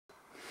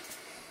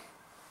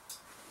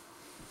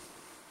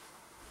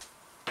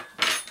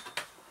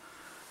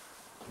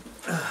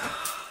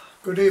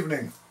Good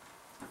evening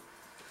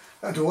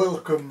and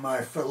welcome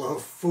my fellow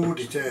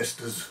foodie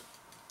tasters.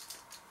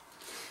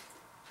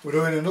 We're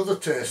doing another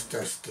taste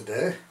test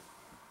today,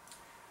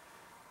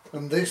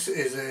 and this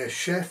is a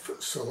Chef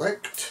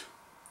Select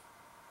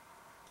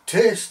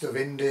Taste of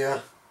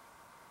India,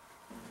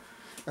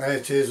 and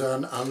it is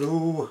an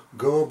Aloo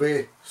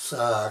Gobi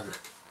Saag.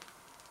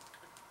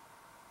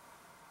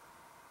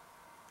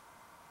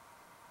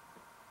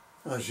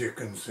 As you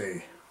can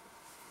see.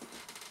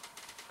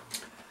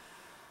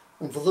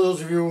 And for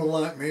those of you who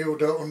like me who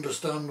don't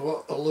understand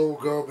what Aloo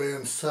Gobi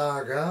and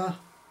Saag are,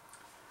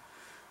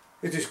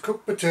 it is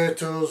cooked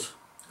potatoes,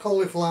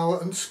 cauliflower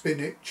and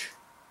spinach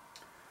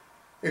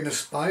in a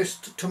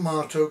spiced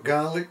tomato,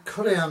 garlic,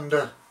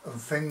 coriander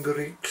and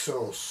fenugreek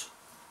sauce.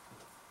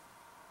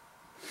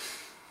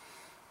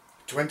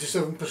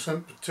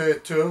 27%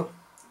 potato,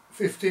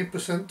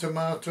 15%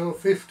 tomato,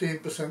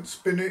 15%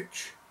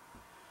 spinach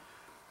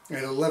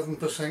and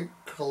 11%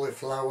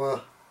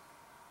 cauliflower,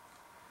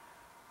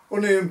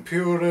 onion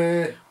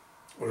puree,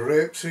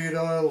 rapeseed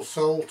oil,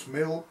 salt,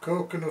 milk,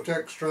 coconut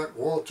extract,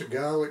 water,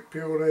 garlic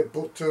puree,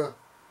 butter,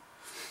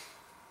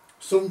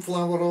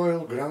 sunflower oil,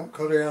 ground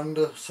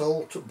coriander,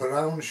 salt,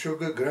 brown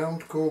sugar,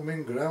 ground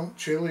cumin, ground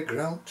chilli,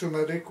 ground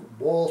turmeric,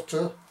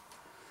 water,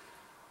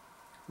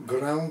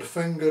 ground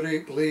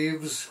fenugreek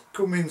leaves,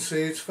 cumin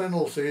seeds,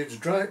 fennel seeds,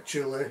 dried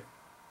chilli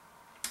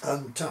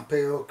and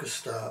tapioca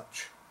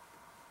starch.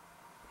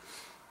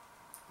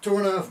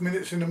 2.5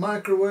 minutes in a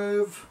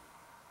microwave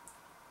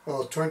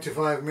or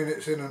 25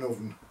 minutes in an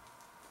oven.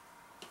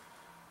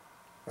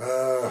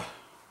 I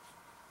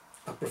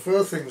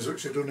prefer things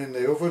which are done in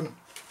the oven,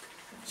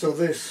 so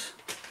this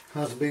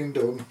has been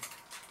done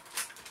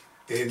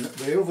in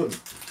the oven.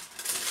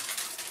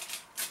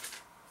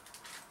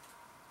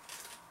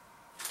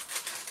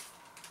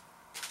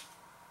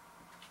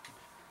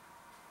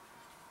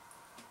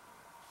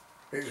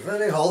 It's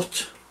very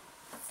hot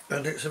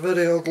and it's a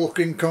very odd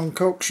looking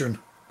concoction,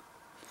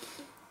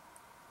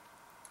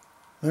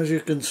 as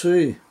you can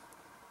see.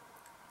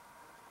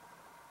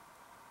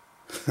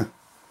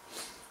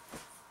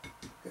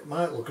 It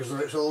might look as though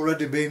it's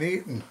already been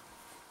eaten.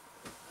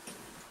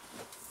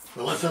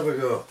 So let's have a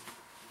go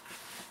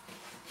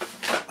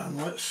and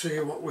let's see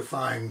what we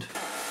find.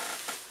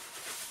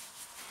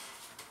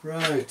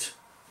 Right.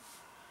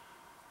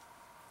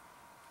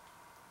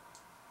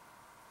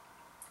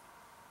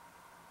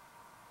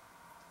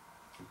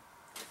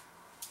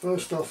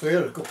 First off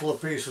here, a couple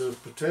of pieces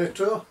of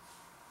potato.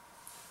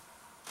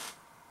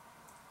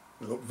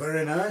 They look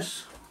very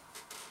nice.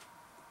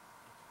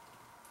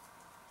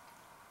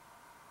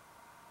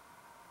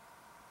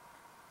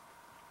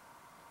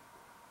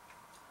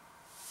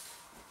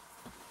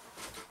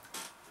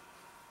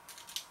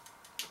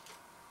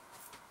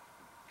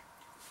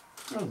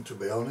 And to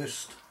be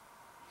honest,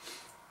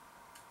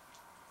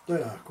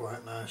 they are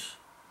quite nice.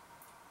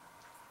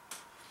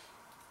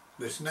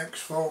 This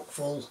next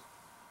forkful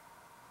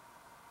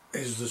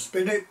is the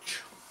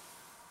spinach.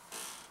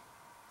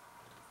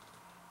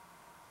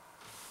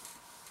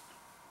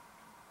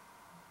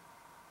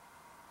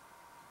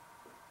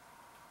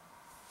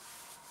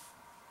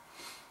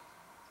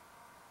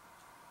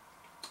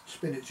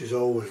 Spinach is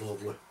always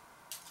lovely.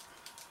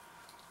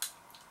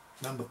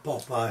 Remember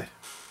Popeye?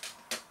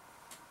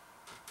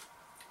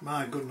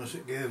 My goodness,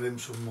 it gave him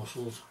some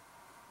muscles.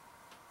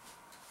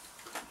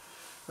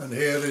 And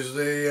here is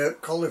the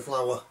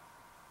cauliflower.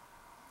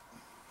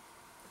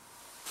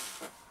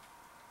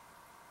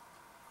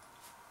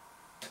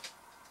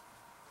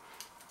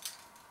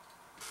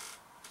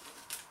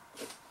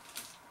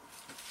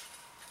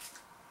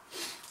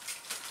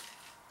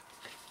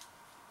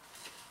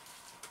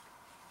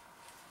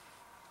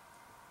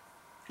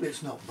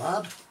 It's not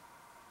bad.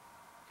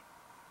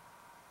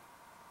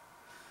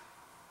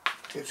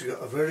 It's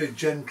got a very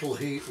gentle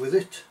heat with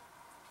it.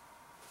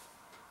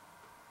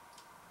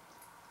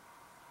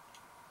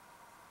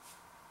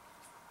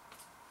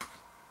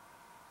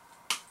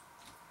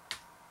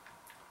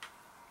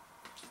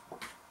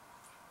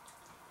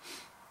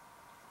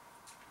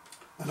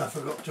 And I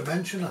forgot to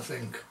mention, I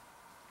think,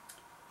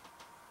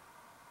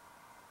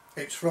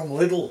 it's from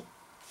Lidl.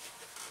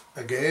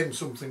 Again,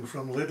 something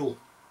from Lidl.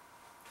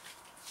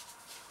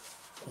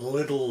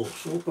 Lidl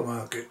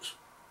supermarkets.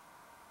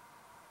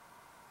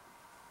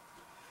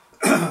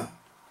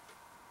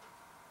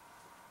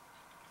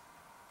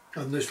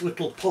 And this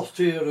little pot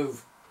here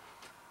of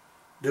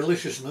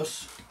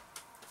deliciousness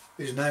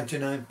is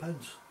 99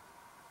 pence.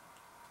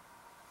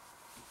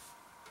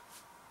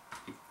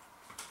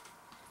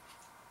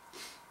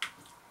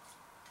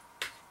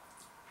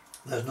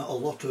 There's not a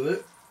lot of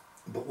it,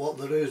 but what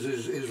there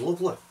is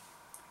lovely.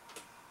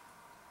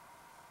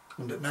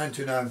 And at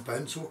 99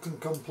 pence, who can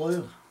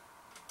complain?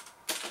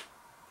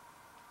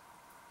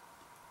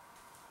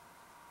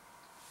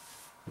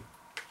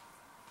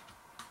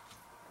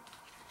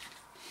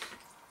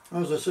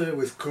 As I say,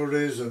 with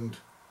curries and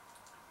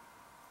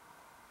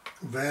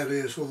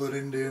various other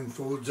Indian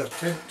foods, I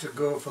tend to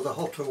go for the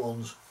hotter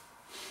ones.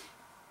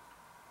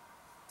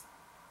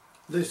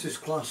 This is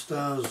classed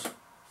as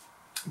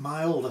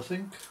mild, I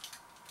think.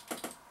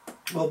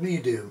 well,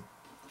 medium.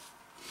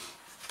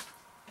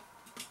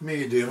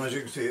 Medium, as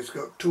you can see, it's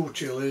got 2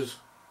 chilies,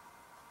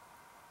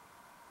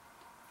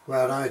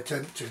 where I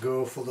tend to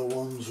go for the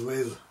ones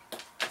with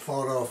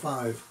 4 or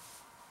 5.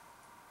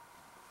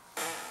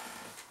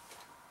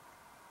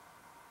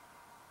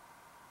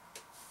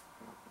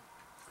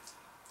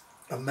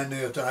 And many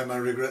a time I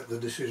regret the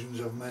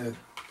decisions I've made.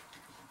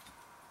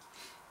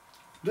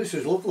 This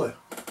is lovely.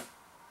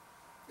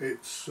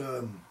 It's,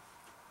 as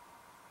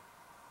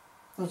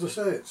I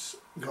say, it's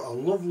got a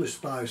lovely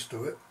spice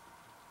to it.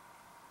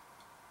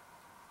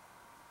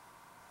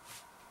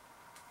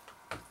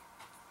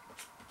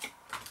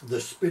 The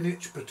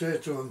spinach,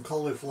 potato and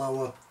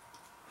cauliflower,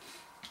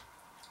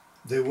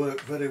 they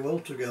work very well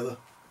together.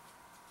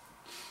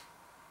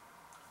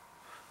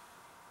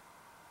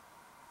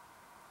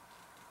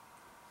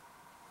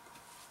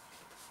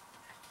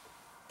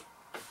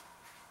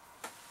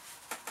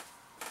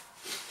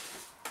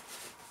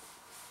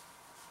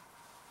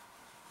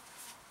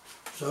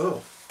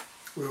 So,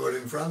 we were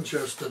in France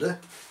yesterday,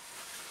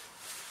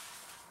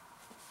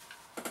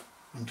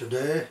 and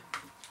today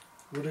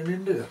we're in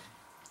India.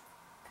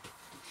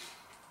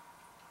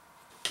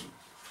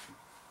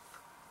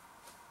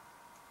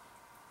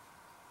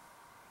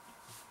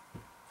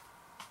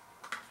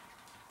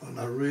 And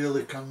I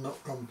really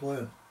cannot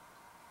complain.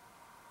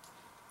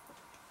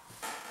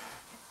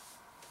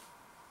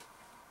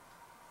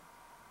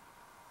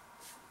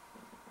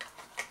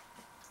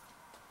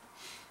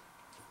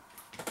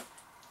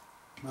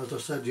 As I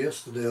said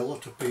yesterday, a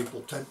lot of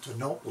people tend to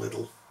knock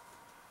Lidl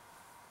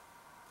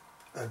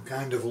and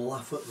kind of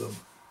laugh at them.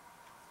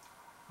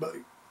 But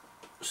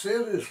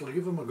seriously,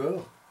 give them a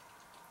go.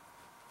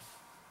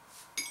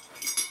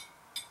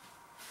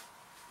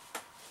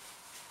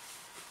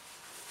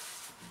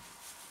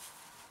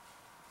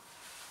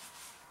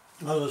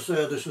 As I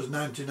say, this was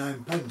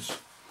 99p,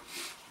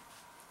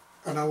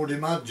 and I would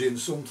imagine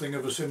something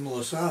of a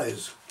similar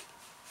size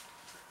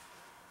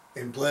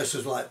in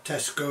places like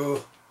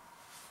Tesco,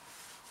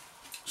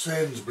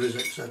 Sainsbury's,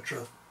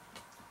 etc.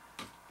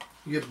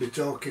 You'd be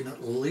talking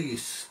at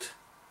least,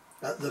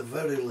 at the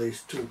very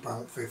least,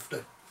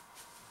 £2.50.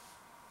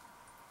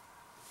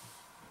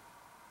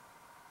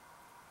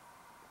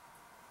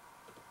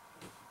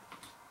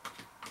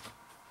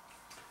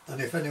 And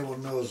if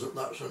anyone knows that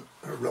that's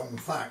a wrong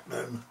fact,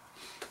 then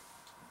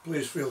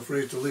please feel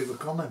free to leave a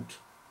comment.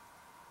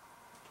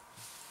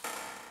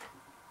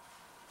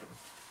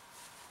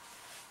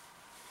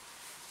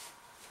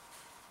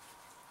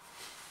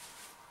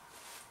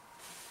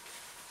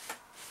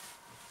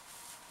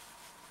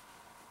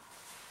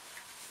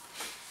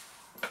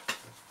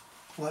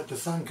 I'd like to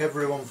thank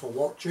everyone for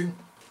watching.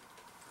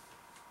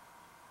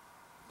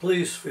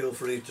 Please feel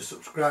free to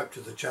subscribe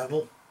to the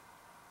channel.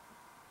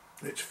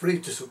 It's free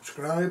to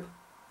subscribe.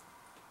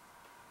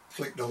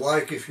 Click the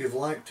like if you've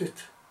liked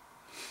it.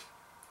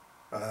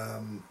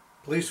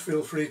 Please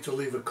feel free to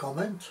leave a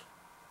comment,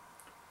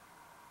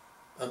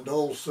 and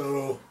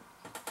also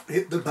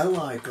hit the bell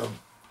icon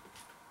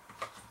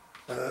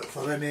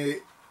for any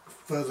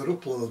further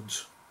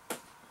uploads.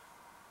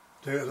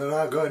 There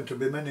are going to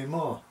be many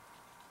more.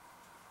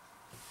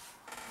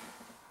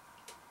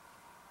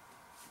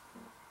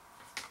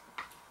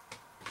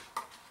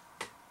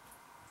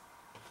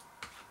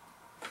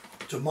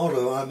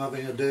 Tomorrow I'm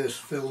having a day's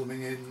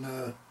filming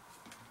in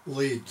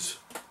Leeds.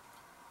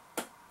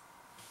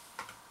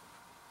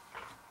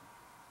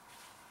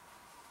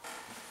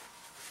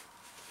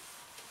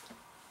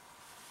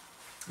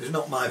 It's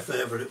not my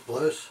favourite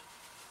place,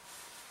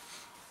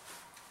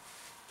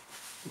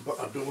 but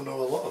I do know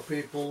a lot of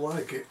people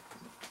like it.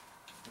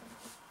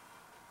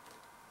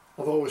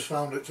 I've always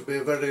found it to be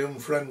a very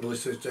unfriendly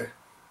city,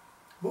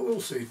 but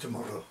we'll see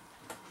tomorrow.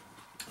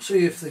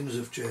 See if things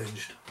have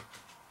changed.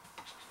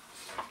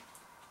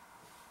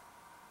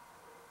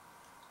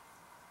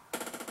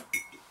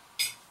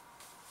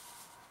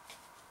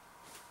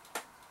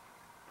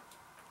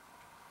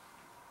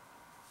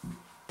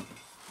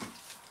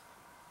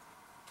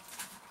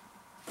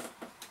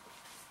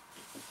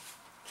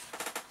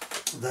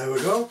 There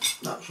we go,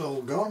 that's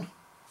all gone.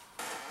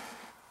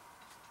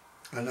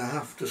 And I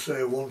have to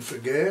say once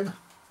again,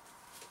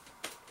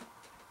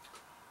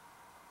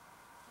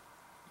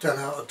 10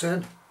 out of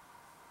 10,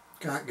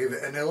 can't give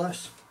it any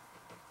less.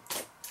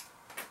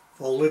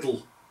 For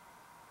Lidl,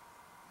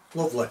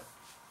 lovely.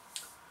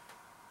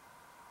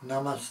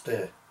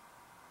 Namaste,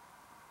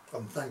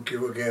 and thank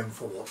you again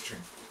for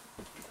watching.